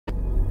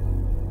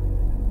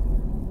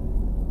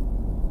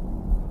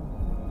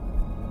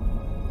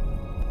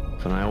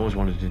And I always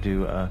wanted to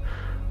do a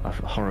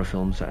horror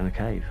film set in a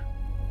cave.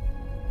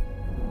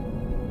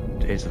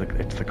 It's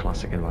the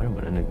classic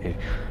environment, and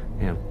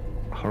you know,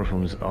 horror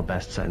films are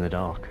best set in the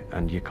dark,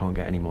 and you can't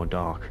get any more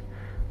dark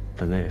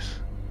than this.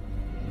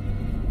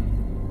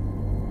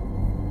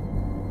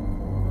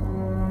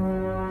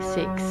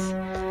 6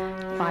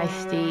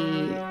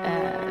 feisty,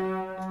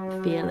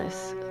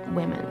 fearless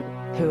women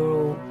who are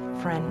all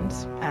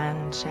friends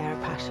and share a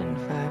passion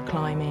for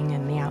climbing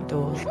and the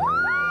outdoors.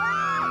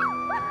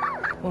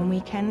 One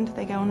weekend,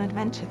 they go on an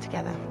adventure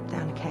together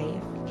down a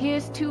cave.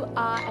 Here's to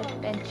our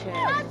adventure.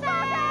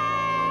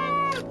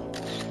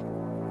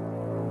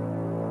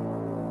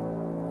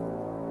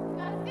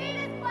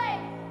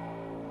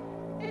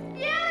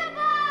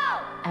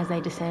 As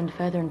they descend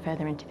further and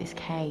further into this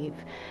cave,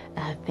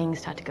 things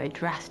start to go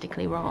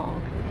drastically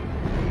wrong.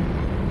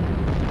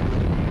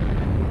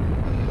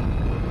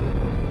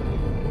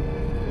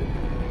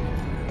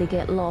 They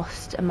get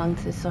lost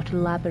amongst this sort of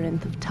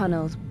labyrinth of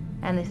tunnels.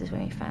 And this is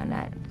when we found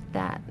out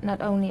that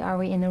not only are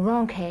we in the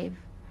wrong cave,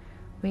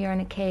 we are in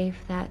a cave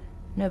that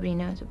nobody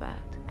knows about.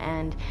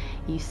 And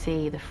you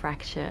see the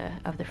fracture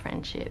of the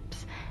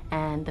friendships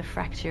and the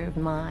fracture of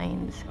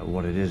minds.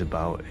 What it is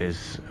about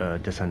is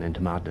descent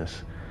into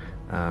madness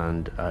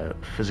and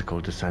physical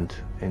descent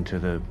into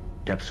the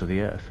depths of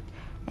the earth.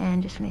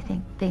 And just when I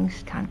think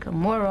things can't go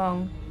more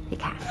wrong, they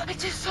can. I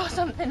just saw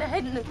something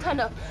ahead in the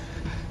tunnel.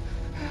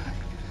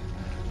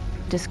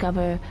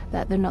 Discover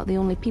that they're not the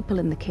only people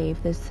in the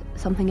cave, there's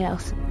something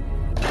else.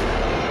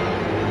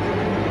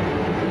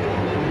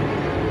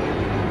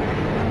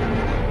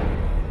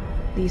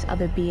 These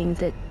other beings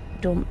that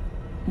don't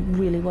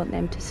really want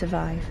them to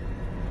survive.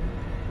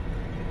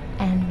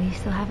 And we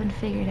still haven't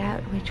figured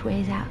out which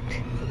way's out.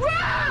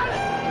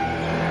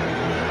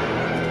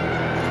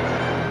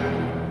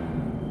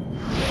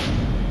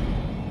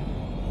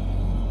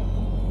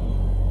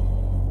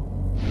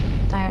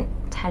 Don't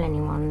tell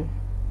anyone,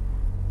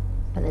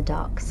 but the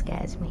dark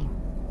scares me.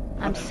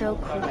 I'm so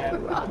cool.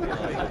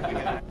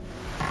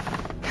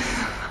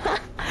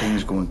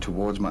 Things going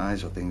towards my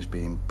eyes or things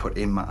being put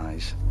in my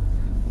eyes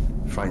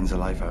frightens the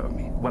life out of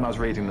me. When I was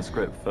reading the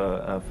script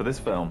for this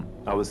film,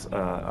 I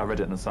read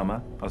it in the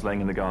summer. I was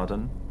laying in the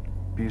garden,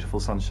 beautiful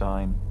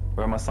sunshine,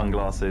 wearing my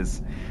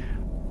sunglasses.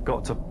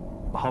 Got to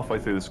halfway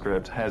through the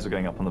script, hairs were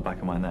going up on the back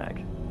of my neck,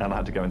 and I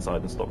had to go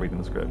inside and stop reading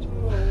the script.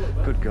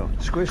 Good God.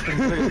 Squished and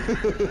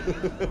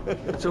clean.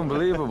 It's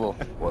unbelievable.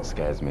 What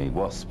scares me?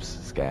 Wasps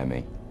scare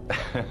me.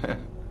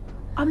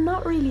 I'm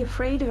not really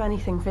afraid of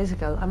anything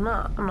physical. I'm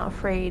not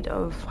afraid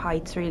of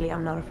heights, really.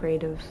 I'm not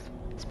afraid of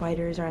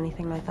spiders or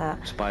anything like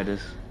that.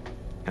 Spiders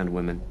and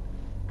women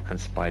and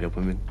spider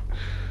women.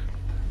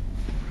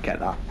 Get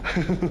that.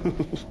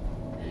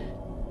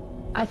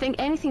 I think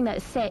anything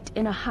that's set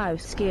in a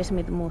house scares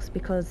me the most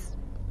because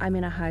I'm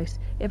in a house.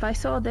 If I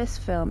saw this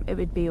film, it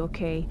would be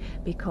okay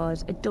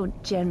because I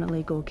don't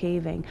generally go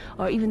caving.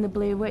 Or even the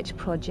Blair Witch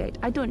Project,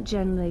 I don't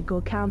generally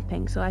go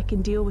camping, so I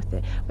can deal with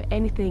it. But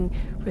anything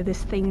where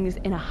there's things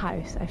in a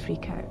house, I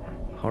freak out.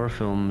 Horror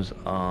films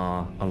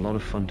are a lot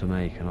of fun to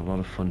make and a lot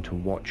of fun to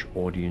watch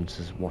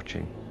audiences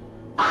watching.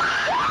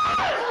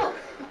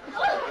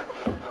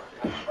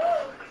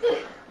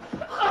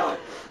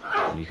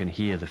 You can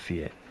hear the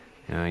fear,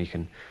 you know, you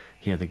can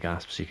hear the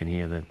gasps, you can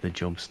hear the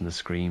jumps and the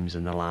screams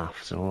and the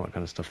laughs and all that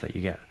kind of stuff that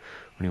you get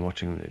when you're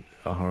watching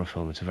a horror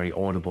film. It's a very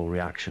audible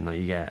reaction that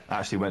you get. I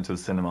actually went to the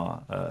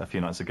cinema a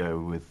few nights ago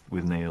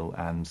with Neil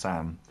and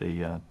Sam,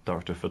 the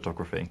director of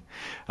photography.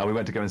 We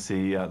went to go and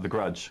see The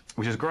Grudge,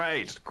 which is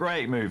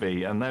great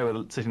movie, and they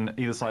were sitting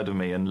either side of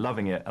me and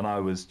loving it, and I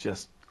was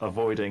just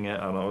avoiding it,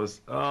 and I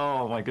was,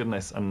 oh my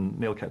goodness, and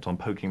Neil kept on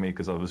poking me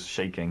because I was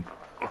shaking.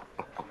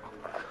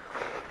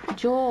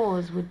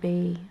 Jaws would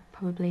be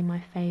probably my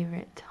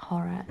favourite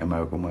horror.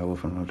 American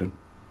Werewolf in London,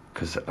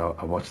 because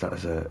I watched that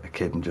as a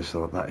kid and just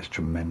thought that is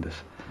tremendous.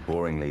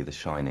 Boringly, The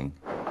Shining.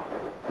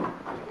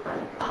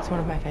 It's one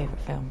of my favourite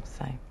films,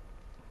 so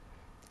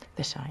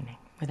The Shining,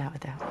 without a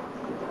doubt.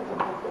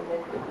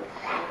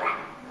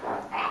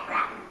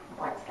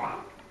 What's that?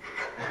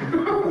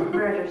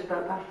 Murder's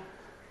Bubba.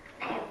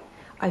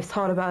 I've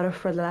thought about it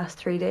for the last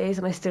 3 days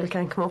and I still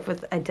can't come up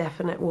with a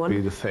definite one.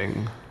 Be The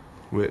Thing,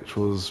 which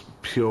was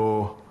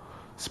pure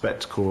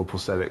spectacle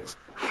prosthetics.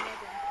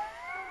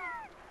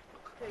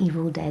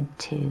 Evil Dead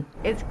 2.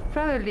 It's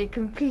probably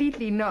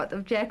completely not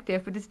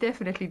objective, but it's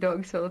definitely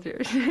Dog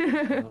Soldiers.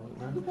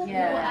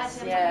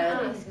 Yes, yeah.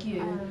 Ask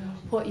you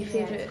what your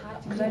favourite,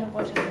 because I don't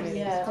watch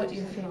it, what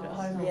your favourite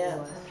horror movie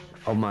was.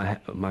 Of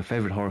my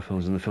favourite horror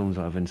films and the films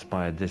that have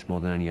inspired this more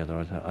than any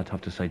other, I'd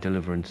have to say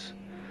Deliverance,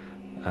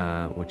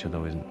 which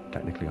although isn't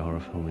technically a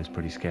horror film, is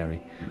pretty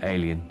scary.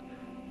 Alien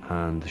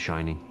and The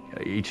Shining.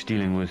 Each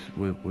dealing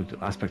with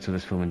aspects of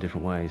this film in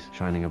different ways.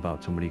 Shining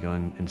about somebody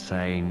going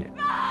insane.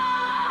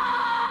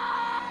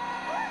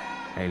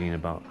 Alien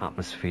about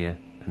atmosphere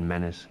and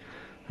menace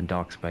and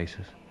dark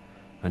spaces.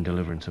 And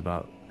Deliverance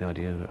about the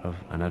idea of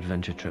an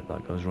adventure trip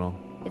that goes wrong.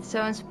 It's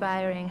so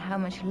inspiring how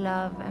much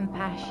love and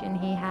passion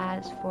he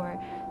has for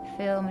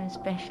film and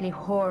especially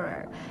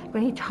horror.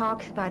 When he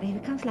talks about it, he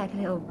becomes like a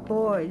little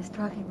boy just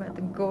talking about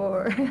the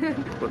gore.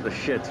 Put the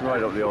shits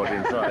right up the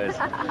audience eyes.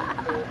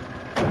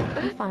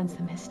 He finds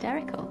them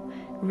hysterical,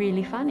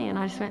 really funny, and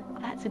I just went, oh,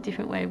 that's a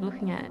different way of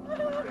looking at it.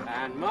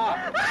 And mark.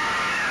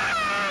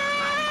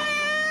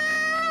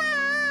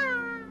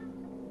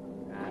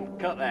 And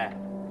cut there.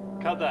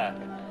 Cut there.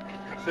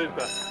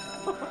 Super.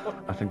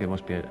 I think there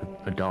must be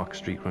a dark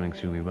streak running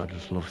through me, but I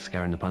just love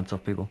scaring the pants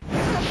off people.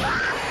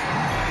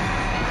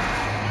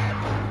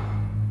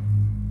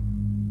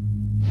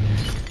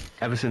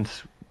 Ever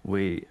since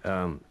we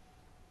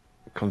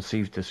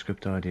conceived the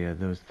script idea,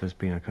 there's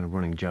been a kind of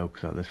running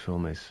joke that this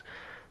film is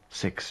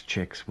 6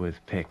 chicks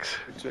with picks.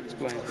 To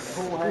explain.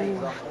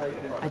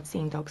 I'd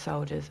seen Dog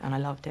Soldiers and I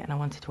loved it and I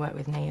wanted to work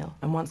with Neil.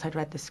 And once I'd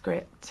read the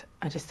script,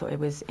 I just thought it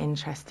was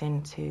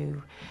interesting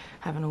to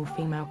have an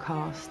all-female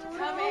cast.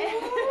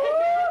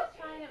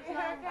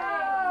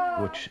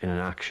 Which in an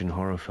action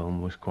horror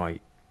film was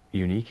quite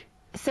unique.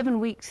 7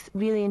 weeks,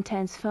 really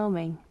intense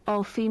filming,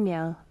 all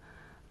female.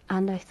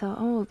 And I thought,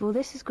 oh, well,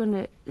 this is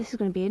going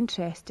to be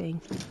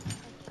interesting.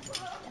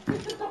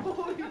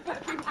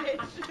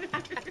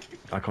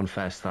 I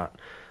confess that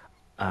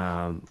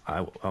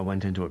I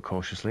went into it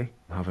cautiously,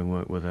 having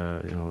worked with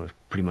a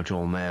pretty much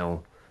all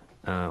male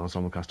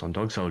ensemble cast on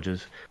Dog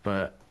Soldiers.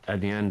 But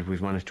at the end,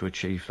 we've managed to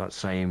achieve that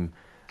same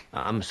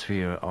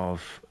atmosphere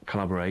of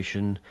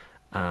collaboration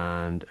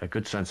and a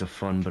good sense of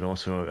fun, but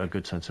also a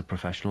good sense of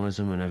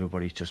professionalism, and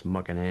everybody's just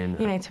mucking in.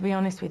 You know, to be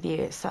honest with you,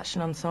 it's such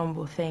an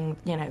ensemble thing,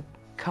 you know,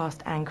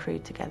 cast and crew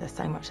together.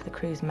 So much of the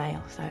crew's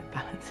male, so it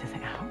balances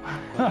it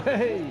out.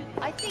 Hey.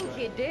 I think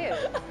you do.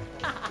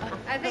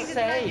 I think it's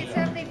like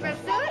something for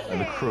Susie. And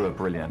the crew are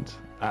brilliant,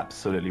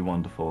 absolutely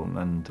wonderful,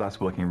 and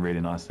that's working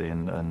really nicely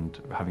and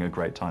having a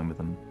great time with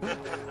them.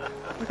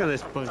 Look at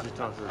this bunch of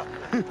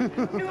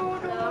tossers. No.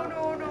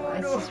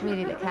 It's just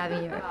really like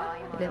having your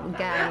little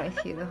gang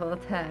with you the whole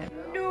time.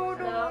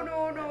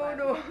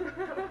 No.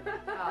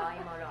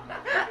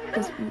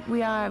 Because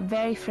we are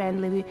very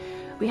friendly.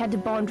 We had to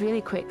bond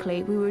really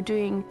quickly. We were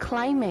doing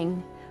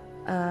climbing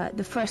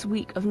the first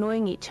week of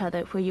knowing each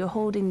other, where you're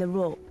holding the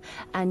rope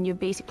and you're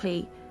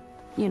basically,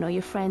 you know,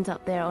 your friend's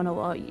up there on a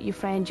wall. Your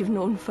friend you've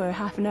known for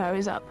half an hour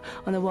is up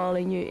on the wall,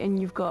 and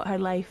you've got her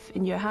life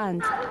in your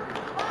hands.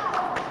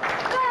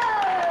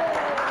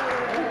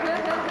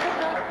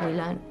 We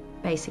learned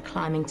basic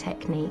climbing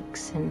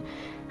techniques and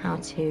how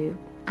to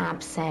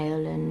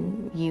abseil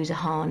and use a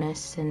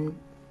harness and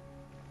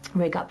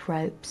rig up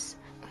ropes,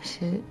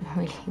 which is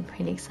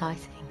really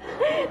exciting.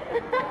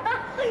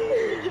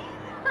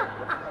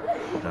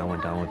 I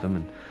went down with them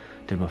and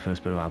did my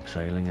first bit of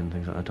abseiling and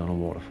things like that on a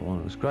waterfall,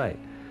 and it was great.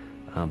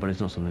 But it's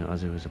not something that I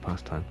do as a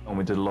pastime. And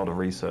we did a lot of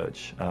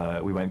research.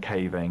 We went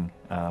caving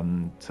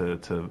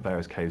to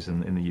various caves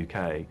in the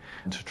UK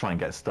to try and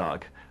get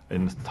stuck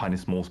in tiny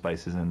small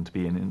spaces and to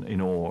be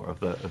in awe of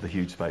the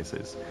huge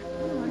spaces.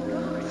 Oh my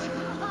God.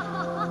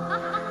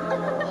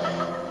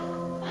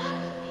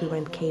 He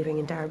went caving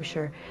in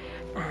Derbyshire.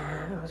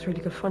 It was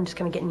really good fun, just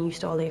kind of getting used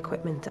to all the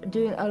equipment.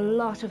 Doing a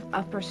lot of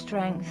upper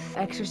strength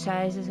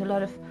exercises, a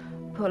lot of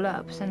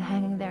pull-ups and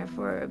hanging there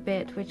for a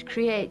bit, which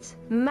creates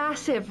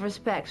massive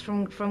respect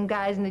from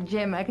guys in the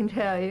gym, I can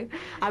tell you.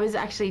 I was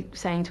actually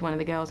saying to one of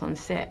the girls on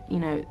set, you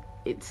know,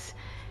 it's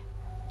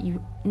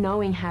you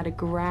knowing how to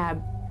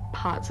grab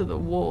parts of the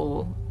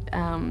wall.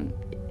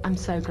 I'm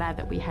so glad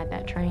that we had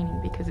that training,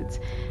 because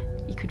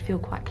you could feel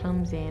quite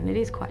clumsy and it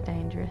is quite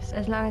dangerous.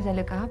 As long as I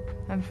look up,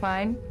 I'm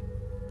fine.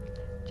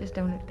 Just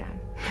don't look down.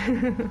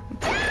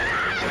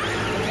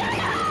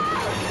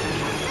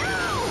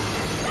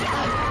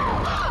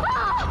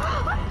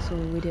 So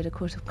we did a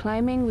course of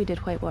climbing, we did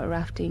whitewater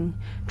rafting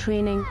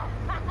training.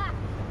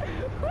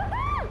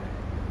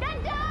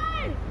 Get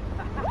down!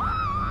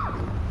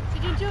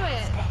 Did you enjoy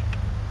it?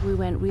 We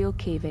went real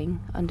caving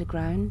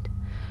underground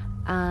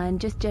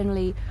and just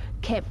generally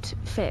kept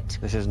fit.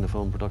 This isn't a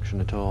film production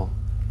at all.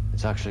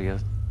 It's actually a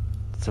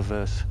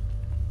subversive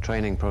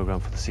training program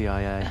for the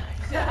CIA.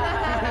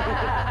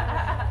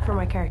 For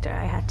my character,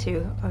 I had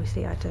to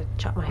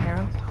chop my hair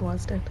off. I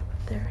was down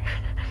there.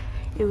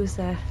 It was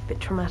a bit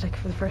traumatic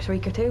for the first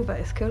week or two, but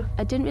it's cool.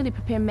 I didn't really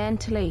prepare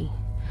mentally.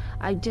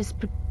 I just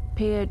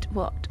prepared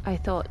what I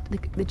thought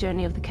the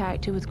journey of the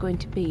character was going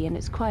to be, and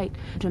it's quite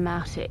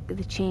dramatic,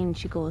 the change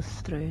she goes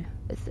through.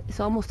 It's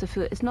almost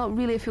it's not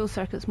really a full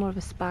circle, it's more of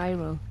a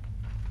spiral.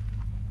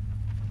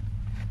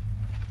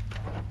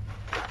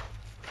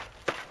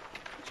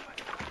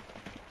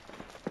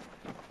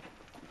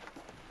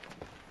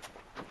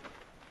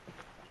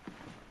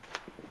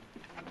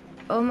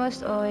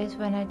 Almost always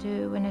when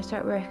I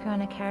start working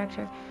on a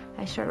character,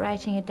 I start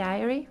writing a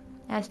diary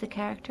as the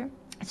character.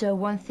 So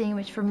one thing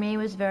which for me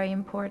was very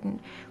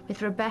important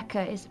with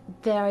Rebecca is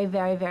very,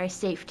 very, very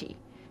safety.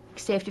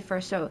 Safety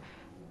first. So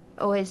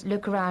always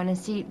look around and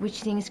see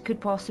which things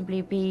could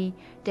possibly be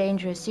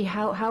dangerous. See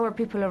how are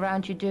people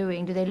around you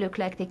doing? Do they look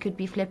like they could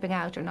be flipping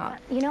out or not?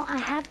 You know, I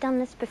have done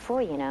this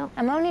before, you know.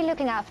 I'm only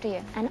looking after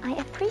you, and I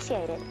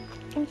appreciate it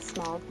in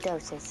small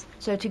doses.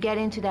 So to get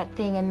into that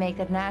thing and make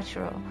that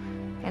natural,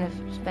 kind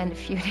of spend a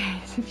few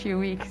days, a few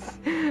weeks,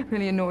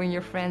 really annoying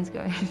your friends,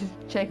 going,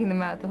 checking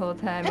them out the whole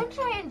time. Don't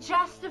try and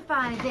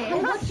justify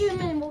this. What do you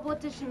mean?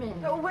 What does she mean?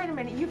 Oh, wait a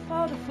minute. You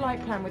filed a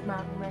flight plan with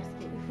Mountain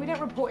Rescue. If we don't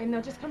report in,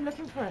 they'll just come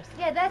looking for us.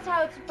 Yeah, that's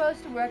how it's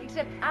supposed to work,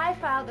 except I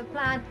filed a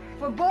plan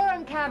for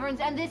Borum Caverns,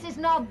 and this is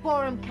not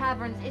Borum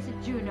Caverns, it's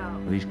a Juno.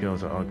 These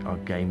girls are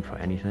game for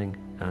anything,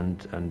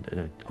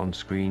 and on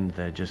screen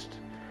they're just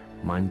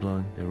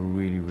mind-blowing. They're a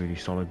really, really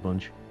solid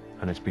bunch,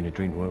 and it's been a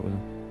dream to work with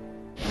them.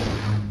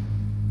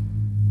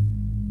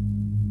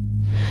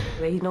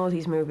 He knows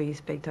his movies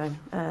big time,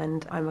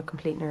 and I'm a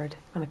complete nerd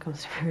when it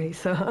comes to movies,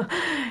 so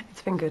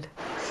it's been good.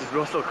 This is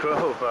Russell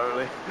Crowe,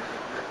 apparently.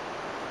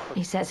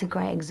 He sets a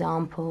great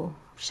example,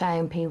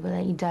 showing people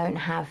that you don't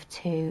have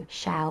to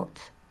shout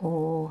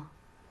or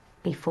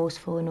be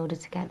forceful in order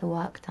to get the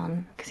work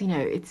done. Because, you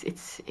know,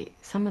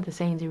 some of the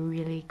scenes are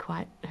really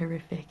quite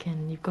horrific,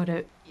 and you've got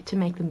to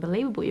make them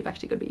believable, you've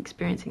actually got to be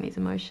experiencing these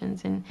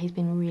emotions, and he's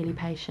been really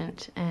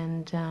patient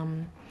and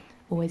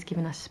always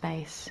given us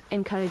space.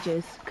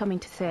 Encourages coming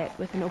to set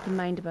with an open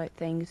mind about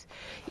things,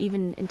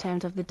 even in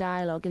terms of the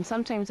dialogue. And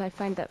sometimes I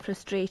find that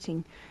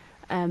frustrating.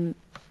 In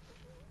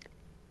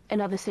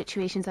other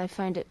situations, I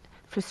find it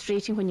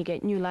frustrating when you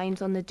get new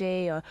lines on the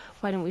day, or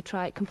why don't we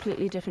try it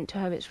completely different to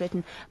how it's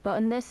written. But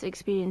in this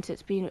experience,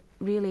 it's been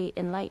really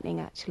enlightening,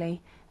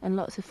 actually, and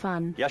lots of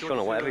fun. Yeah,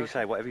 Shauna, whatever you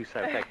say,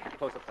 okay.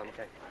 Close up,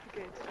 okay.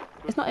 Good.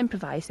 It's not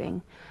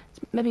improvising.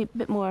 It's maybe a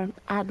bit more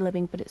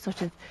ad-libbing, but it's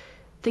sort of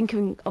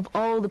thinking of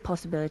all the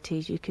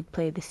possibilities you could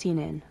play the scene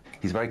in.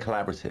 He's very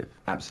collaborative,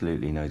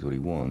 absolutely knows what he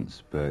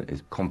wants, but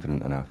is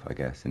confident enough, I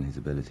guess, in his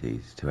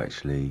abilities to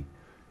actually,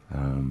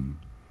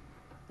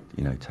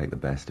 you know, take the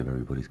best of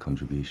everybody's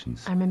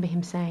contributions. I remember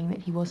him saying that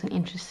he wasn't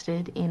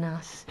interested in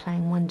us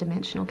playing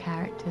one-dimensional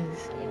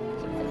characters.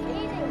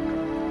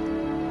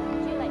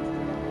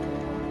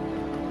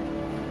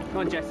 Come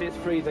on, Jesse, it's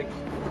freezing.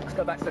 Let's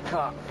go back to the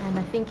car. And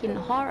I think in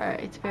horror,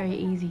 it's very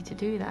easy to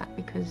do that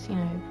because, you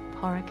know,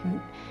 horror can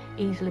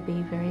easily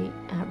be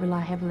rely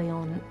heavily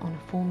on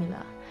a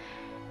formula.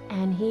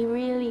 And he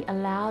really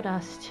allowed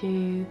us to,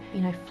 you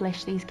know,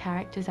 flesh these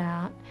characters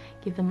out,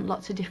 give them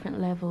lots of different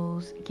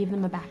levels, give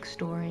them a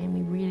backstory, and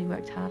we really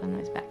worked hard on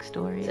those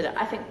backstories. So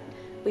I think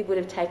we would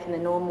have taken the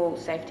normal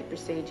safety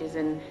procedures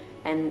and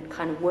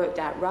kind of worked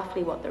out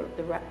roughly what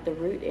the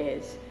route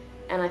is.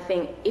 And I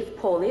think if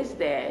Paul is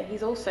there, he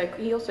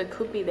also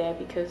could be there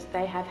because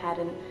they have had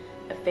an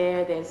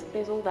affair.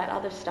 There's all that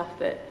other stuff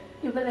that.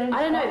 Yeah,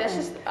 I don't know, that's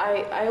just,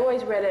 I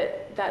always read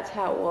it, that's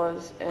how it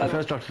was. The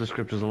first draft of the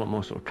script was a lot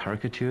more sort of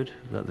caricatured,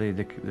 that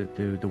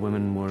the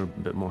women were a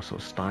bit more sort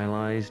of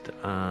stylized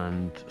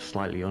and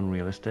slightly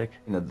unrealistic.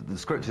 You know, the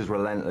script is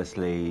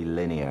relentlessly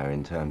linear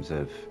in terms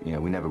of, you know,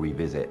 we never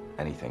revisit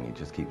anything, it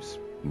just keeps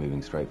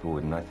moving straight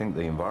forward, and I think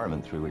the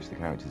environment through which the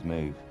characters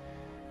move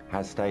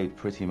has stayed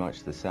pretty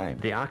much the same.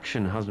 The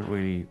action hasn't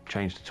really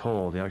changed at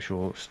all. The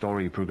actual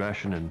story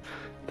progression and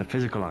the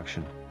physical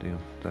action, you know,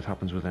 that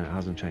happens within it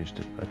hasn't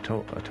changed at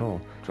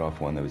all. Draft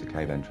one, there was a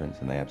cave entrance,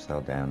 and they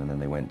abseiled down, and then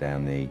they went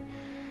down the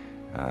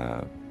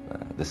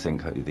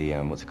sink,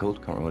 what's it called?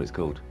 Can't remember what it's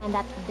called. And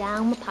that's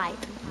down the pipe.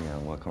 Yeah,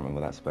 well, I can't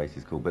remember what that space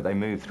is called. But they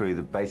moved through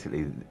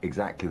basically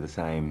exactly the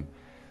same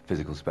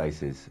physical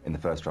spaces in the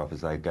first draft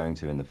as they're going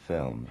to in the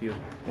film. The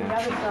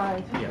other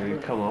side. Yeah, you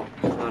come up,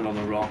 hand on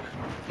the rock,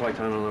 right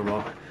hand on the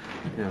rock,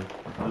 you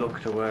know, look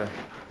to where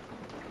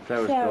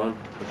Sarah's gone,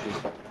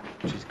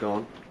 but she's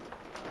gone.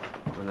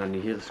 And then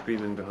you hear the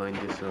screaming behind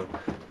you, so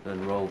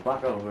then roll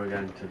back over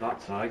again to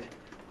that side,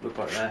 look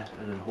like that,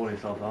 and then hold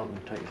yourself out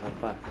and take yourself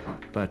back.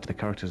 But the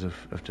characters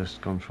have just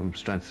gone from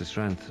strength to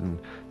strength and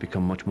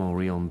become much more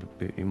real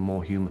and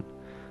more human.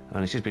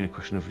 And it's just been a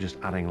question of just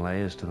adding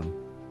layers to them.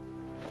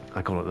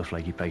 I call it the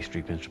flaky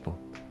pastry principle.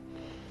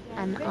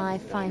 And I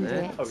find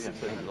it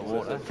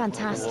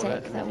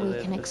fantastic that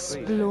we can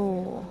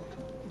explore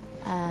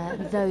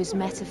those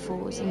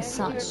metaphors in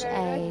such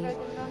a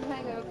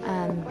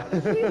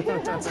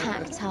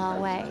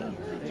tactile way.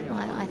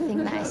 I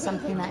think that is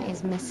something that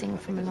is missing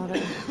from a lot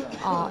of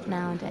art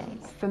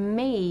nowadays. For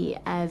me,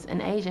 as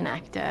an Asian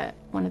actor,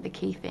 one of the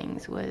key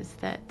things was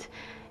that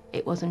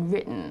it wasn't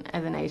written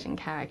as an Asian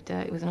character.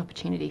 It was an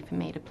opportunity for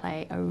me to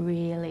play a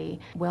really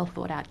well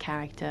thought out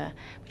character,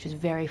 which was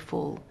very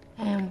full.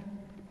 Sarah,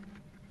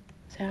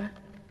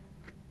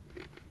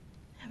 I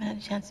haven't had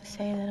a chance to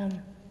say that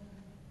I'm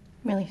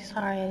really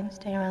sorry I didn't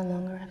stay around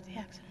longer after the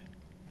accident.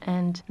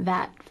 And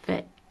that,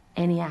 for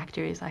any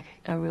actor, is like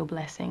a real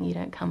blessing. You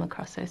don't come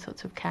across those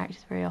sorts of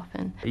characters very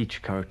often.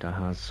 Each character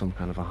has some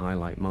kind of a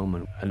highlight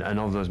moment. And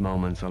of those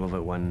moments, I love it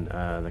when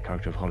the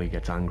character of Holly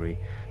gets angry.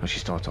 Now, she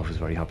starts off as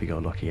very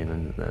happy-go-lucky, and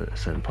then at a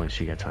certain point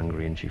she gets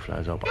angry and she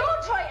flares up.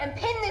 Don't try and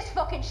pin this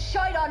fucking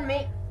shite on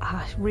me!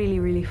 Really,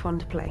 really fun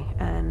to play,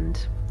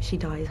 and she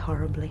dies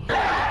horribly.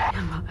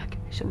 I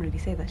shouldn't really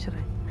say that, should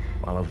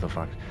I? I love the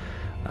fact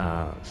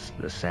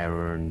that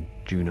Sarah and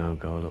Juno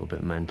go a little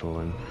bit mental,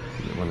 and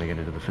when they get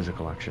into the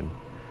physical action,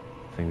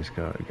 things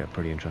get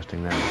pretty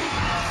interesting there.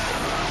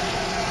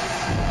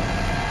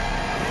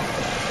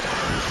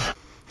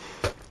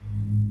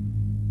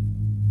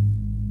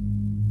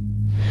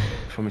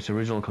 From its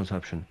original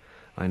conception,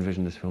 I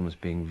envisioned this film as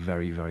being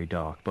very, very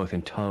dark, both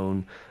in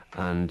tone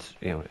and,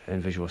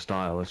 in visual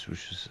style, which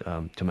was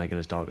to make it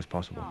as dark as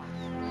possible.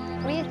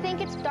 When you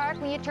think it's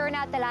dark when you turn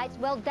out the lights,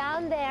 well,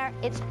 down there,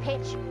 it's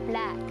pitch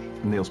black.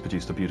 Neil's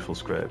produced a beautiful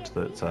script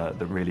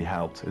that really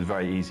helped. It was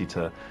very easy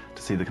to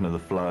see the kind of the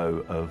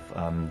flow of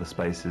the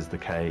spaces, the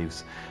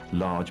caves,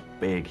 large,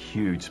 big,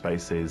 huge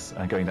spaces,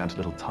 and going down to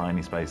little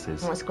tiny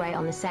spaces. What's great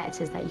on the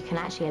sets is that you can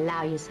actually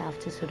allow yourself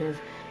to sort of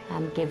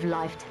give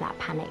life to that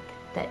panic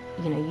that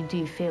you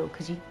do feel,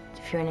 because if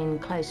you're in an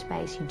enclosed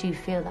space, you do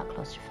feel that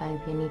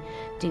claustrophobia and you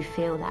do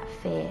feel that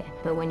fear.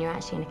 But when you're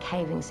actually in a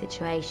caving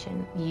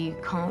situation, you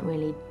can't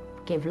really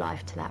give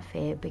life to that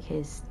fear,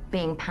 because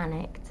being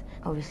panicked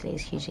obviously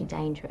is hugely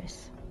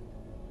dangerous.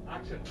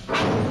 Action.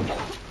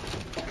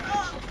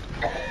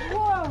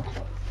 Whoa!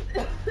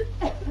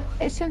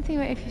 It's something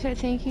where if you start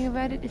thinking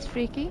about it, it's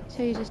freaky,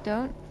 so you just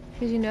don't.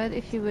 Because you know that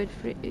if you would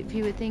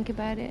think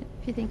about it,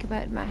 if you think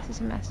about masses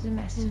and masses and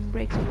masses of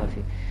bricks, or if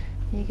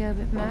you go a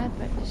bit mad,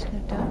 but you just kind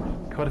of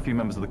don't. Quite a few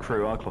members of the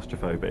crew are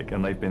claustrophobic,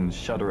 and they've been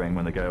shuddering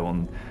when they go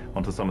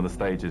onto some of the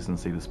stages and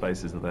see the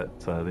spaces that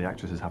the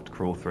actresses have to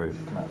crawl through.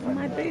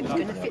 My boob's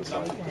going to fit.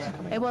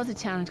 It was a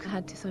challenge. I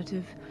had to sort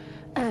of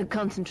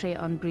concentrate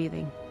on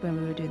breathing when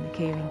we were doing the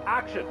caving.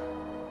 Action!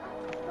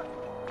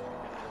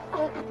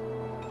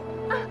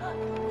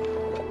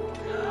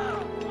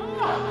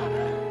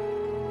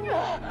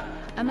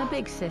 I'm a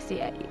big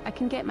sissy. I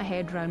can get my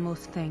head around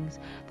most things.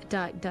 The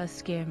dark does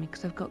scare me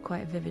because I've got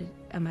quite a vivid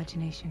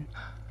imagination.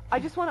 I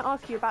just want to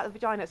ask you about the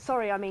vagina.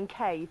 Sorry, I mean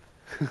cave.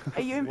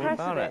 Are you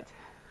impressed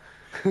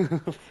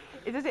with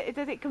it?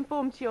 Does it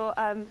conform to your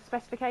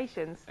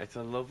specifications? It's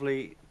a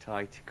lovely,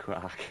 tight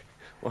crack.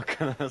 What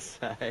can I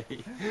say?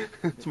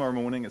 Tomorrow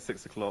morning at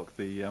 6 o'clock,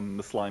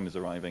 the slime is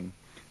arriving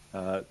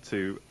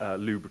to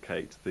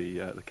lubricate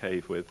the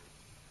cave with.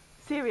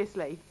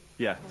 Seriously?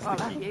 Yeah. Oh,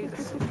 that's you.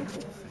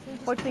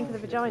 What do you think of the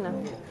vagina?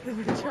 The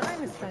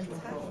vagina's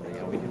fantastic.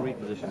 Yeah, we can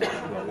reposition it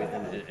as well,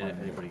 and if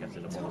anybody gets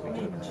in the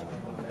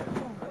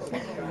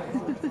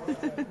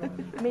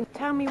I mean,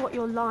 tell me what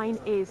your line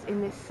is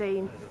in this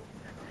scene.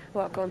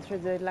 What, going through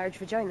the large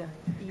vagina?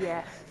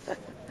 Yes.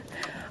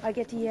 I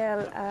get to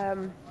yell,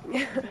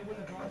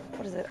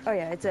 what is it? Oh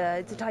yeah, it's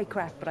a tight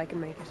crack, but I can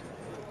make it.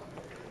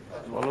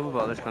 What I love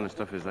about this kind of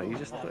stuff is that you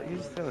just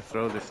kind of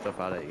throw this stuff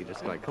at it. You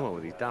just like come up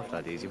with these daft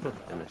ideas, you put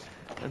it in it,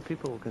 and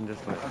people can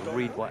just like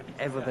read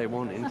whatever they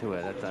want into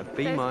it.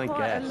 Be my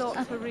guest. There's quite a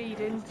lot to read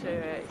into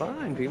it.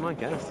 Fine, be my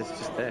guest. It's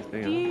just this.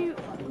 Do you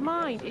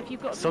mind if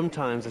you've got?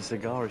 Sometimes a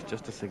cigar is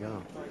just a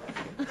cigar.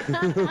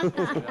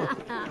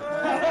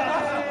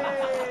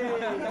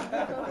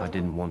 I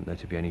didn't want there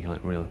to be any kind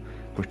of real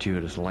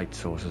gratuitous light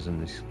sources in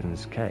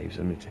this caves.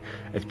 I mean,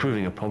 it's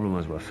proving a problem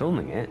as we're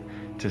filming it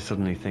to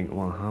suddenly think,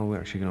 well, how are we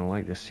actually going to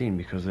light this scene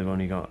because they've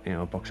only got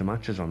a box of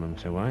matches on them.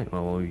 So right,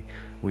 well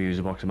we use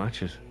a box of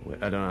matches.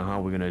 I don't know how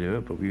we're going to do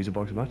it, but we use a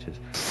box of matches.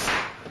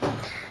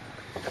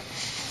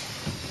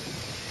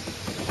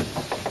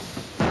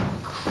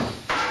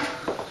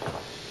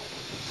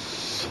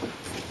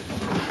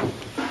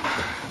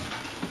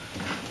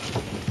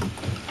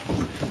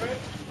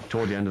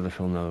 Toward the end of the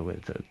film, though,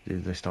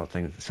 they start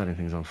setting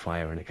things on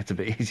fire, and it gets a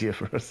bit easier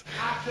for us.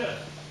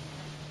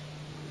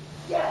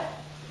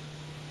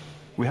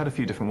 We had a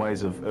few different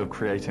ways of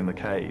creating the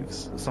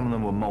caves. Some of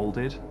them were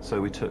moulded, so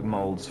we took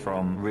moulds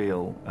from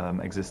real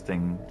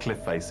existing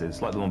cliff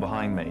faces, like the one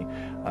behind me,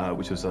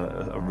 which was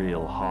a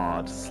real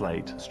hard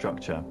slate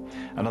structure.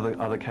 And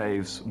other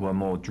caves were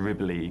more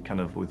dribbly,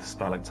 kind of with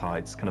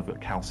stalactites, kind of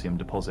calcium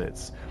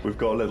deposits. We've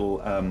got a little,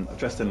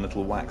 dressed in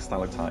little wax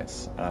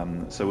stalactites,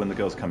 so when the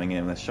girl's coming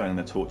in, they're showing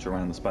their torch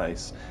around the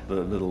space. The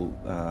little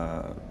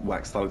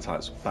wax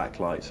stalactites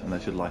backlight, and they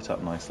should light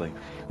up nicely.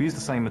 We used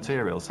the same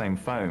material, same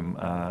foam,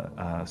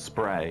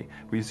 spray.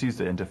 We just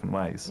used it in different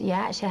ways. You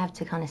actually have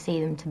to kind of see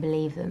them to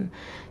believe them,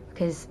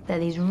 because they're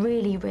these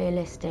really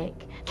realistic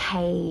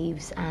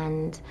caves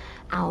and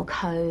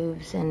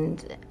alcoves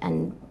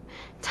and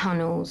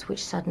tunnels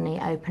which suddenly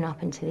open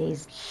up into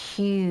these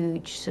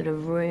huge sort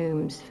of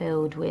rooms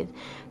filled with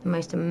the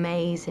most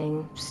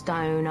amazing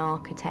stone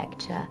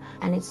architecture,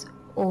 and it's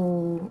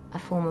all a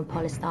form of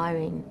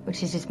polystyrene,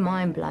 which is just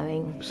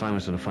mind-blowing.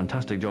 Simon's done a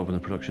fantastic job in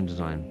the production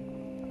design,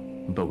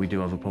 but we do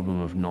have a problem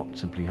of not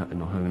having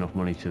enough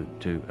money to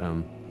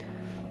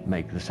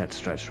make the set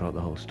stretch throughout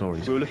the whole story.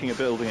 We were looking at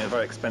building a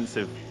very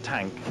expensive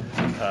tank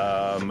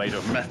made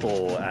of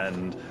metal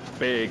and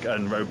big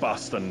and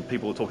robust, and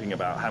people were talking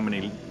about how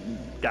many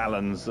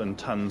gallons and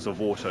tons of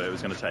water it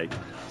was going to take.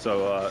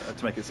 So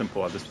to make it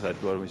simple, I just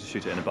said, well, we should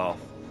shoot it in a bath.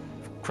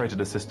 created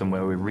a system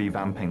where we're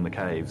revamping the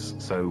caves,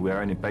 so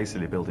we're only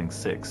basically building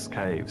 6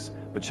 caves,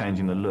 but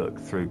changing the look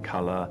through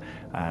colour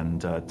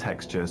and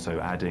texture, so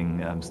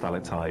adding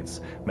stalactites,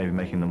 maybe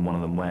making one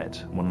of them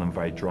wet, one of them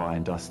very dry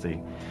and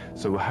dusty.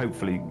 So we're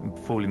hopefully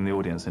fooling the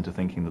audience into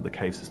thinking that the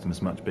cave system is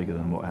much bigger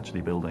than what we're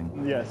actually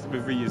building. Yes,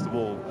 we've reused the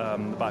wall,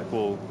 the back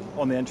wall.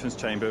 On the entrance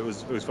chamber, it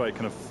was very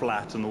kind of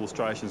flat, and all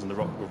striations in the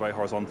rock were very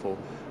horizontal.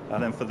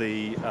 And then for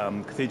the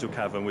cathedral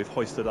cavern, we've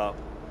hoisted up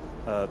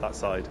that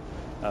side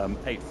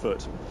 8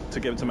 foot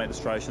to make the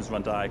striations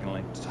run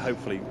diagonally, to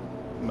hopefully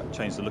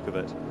change the look of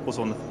it.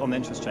 Also on the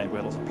entrance chamber, we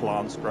had lots of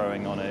plants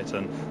growing on it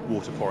and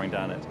water pouring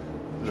down it.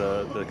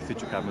 The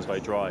cathedral cavern was very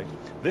dry.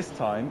 This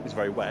time it's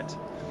very wet.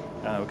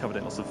 We covered it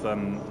in lots of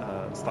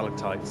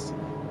stalactites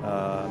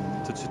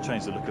to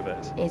change the look of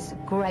it. It's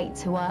great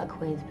to work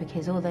with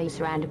because although you're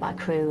surrounded by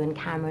crew and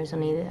cameras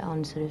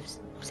on sort of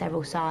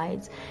several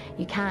sides,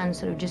 you can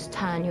sort of just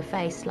turn your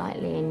face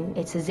slightly and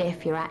it's as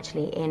if you're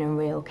actually in a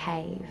real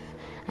cave,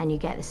 and you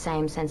get the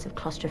same sense of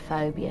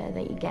claustrophobia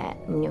that you get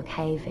when you're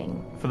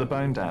caving. For the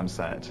Bone Dam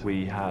set,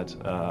 we had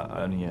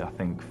only, I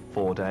think,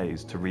 4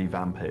 days to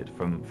revamp it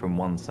from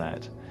one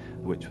set,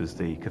 which was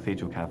the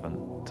cathedral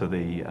cavern, to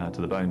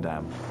the Bone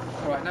Dam.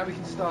 All right, now we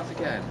can start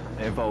again.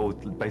 It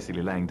involved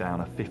basically laying down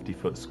a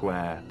 50-foot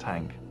square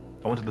tank.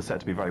 I wanted the set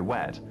to be very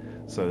wet,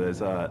 so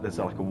there's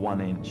like a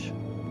 1-inch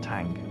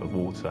tank of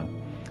water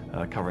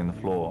covering the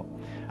floor,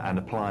 and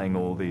applying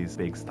all these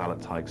big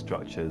stalactite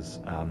structures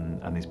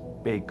and these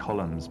big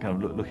columns,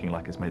 kind of looking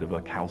like it's made of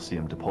a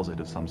calcium deposit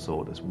of some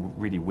sort. It's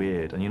really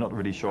weird, and you're not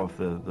really sure if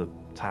the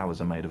towers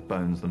are made of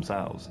bones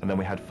themselves. And then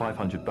we had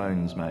 500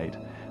 bones made,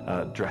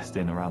 dressed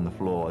in around the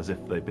floor as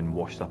if they'd been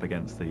washed up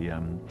against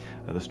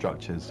the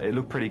structures. It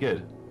looked pretty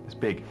good. It's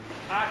big.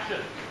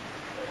 Action!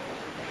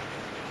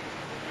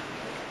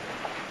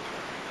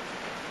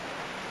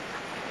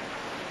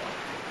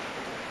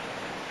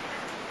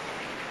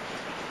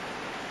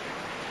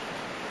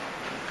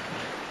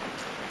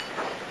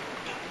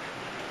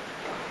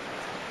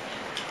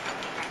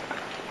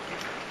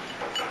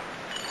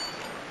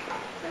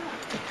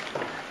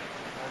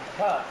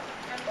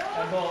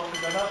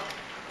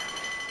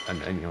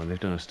 And you know, they've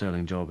done a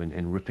sterling job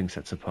in ripping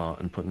sets apart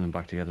and putting them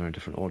back together in a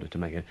different order to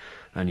make it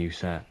a new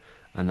set.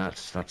 And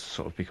that's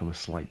sort of become a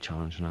slight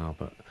challenge now,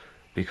 but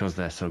because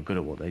they're so good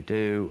at what they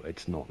do,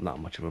 it's not that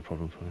much of a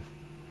problem for them.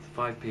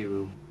 The 5P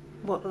rule.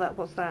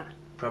 What's that?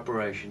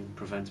 Preparation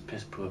prevents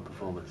piss-poor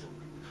performance.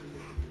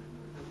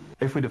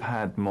 If we'd have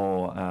had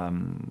more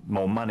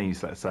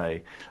monies, let's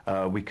say,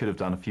 we could have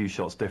done a few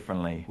shots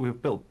differently.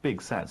 We've built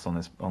big sets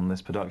on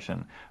this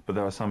production, but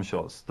there are some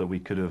shots that we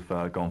could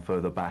have gone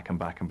further back and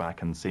back and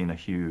back and seen a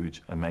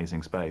huge,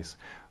 amazing space.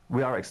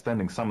 We are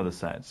extending some of the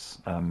sets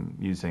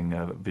using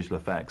visual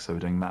effects, so we're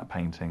doing matte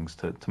paintings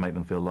to make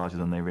them feel larger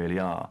than they really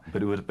are.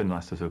 But it would have been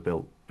nice to have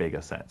built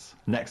bigger sets.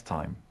 Next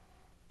time.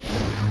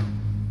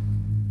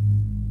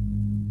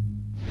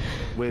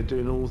 We're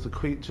doing all the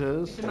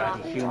creatures,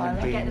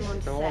 human beings.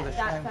 That's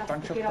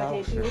a good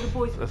idea. All the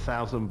boys.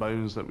 1,000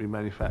 bones that we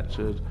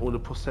manufactured, all the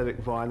prosthetic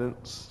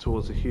violence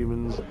towards the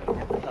humans.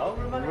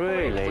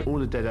 Really? All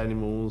the dead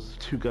animals,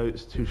 2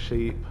 goats, 2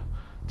 sheep,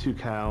 2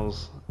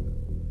 cows,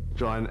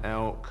 giant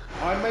elk.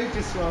 I made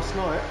this last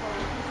night,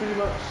 pretty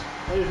much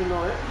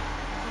overnight,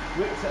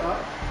 ripped it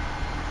up,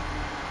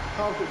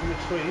 carved it from a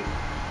tree.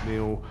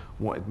 Neil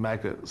wanted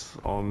maggots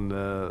on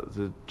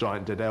the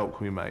giant dead elk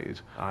we made.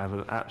 I have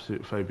an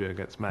absolute phobia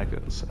against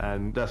maggots,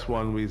 and that's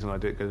one reason I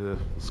didn't go to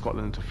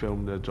Scotland to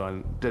film the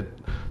giant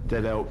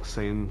dead elk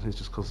scene, is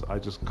just because I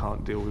just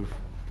can't deal with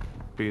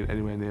being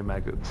anywhere near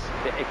maggots.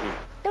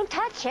 Don't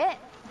touch it.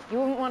 You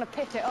wouldn't want to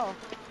pick it off.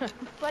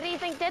 What do you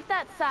think did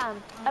that, Sam?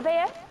 A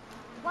bear?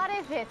 What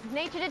is this?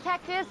 Nature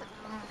detectives?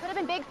 Could have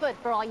been Bigfoot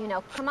for all you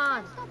know. Come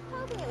on. Stop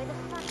poking it with a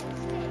fucking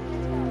stick.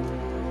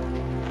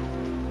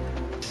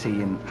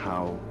 Seeing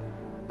how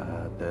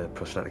the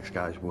prosthetics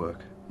guys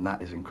work, and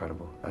that is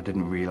incredible. I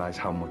didn't realise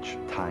how much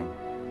time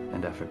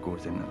and effort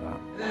goes into that.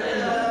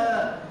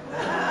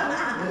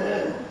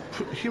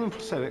 Human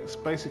prosthetics,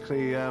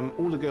 basically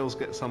all the girls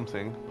get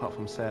something, apart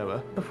from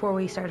Sarah. Before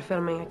we started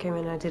filming, I came in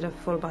and I did a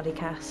full body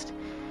cast.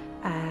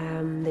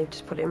 They've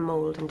just put it in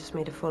mould and just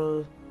made a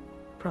full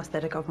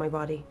prosthetic of my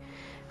body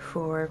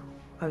for,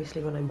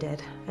 obviously, when I'm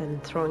dead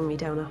and throwing me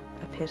down a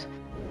pit.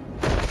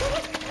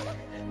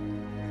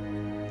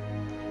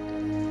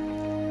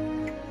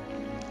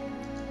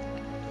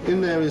 In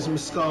there is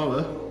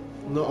mascara,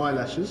 not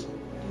eyelashes.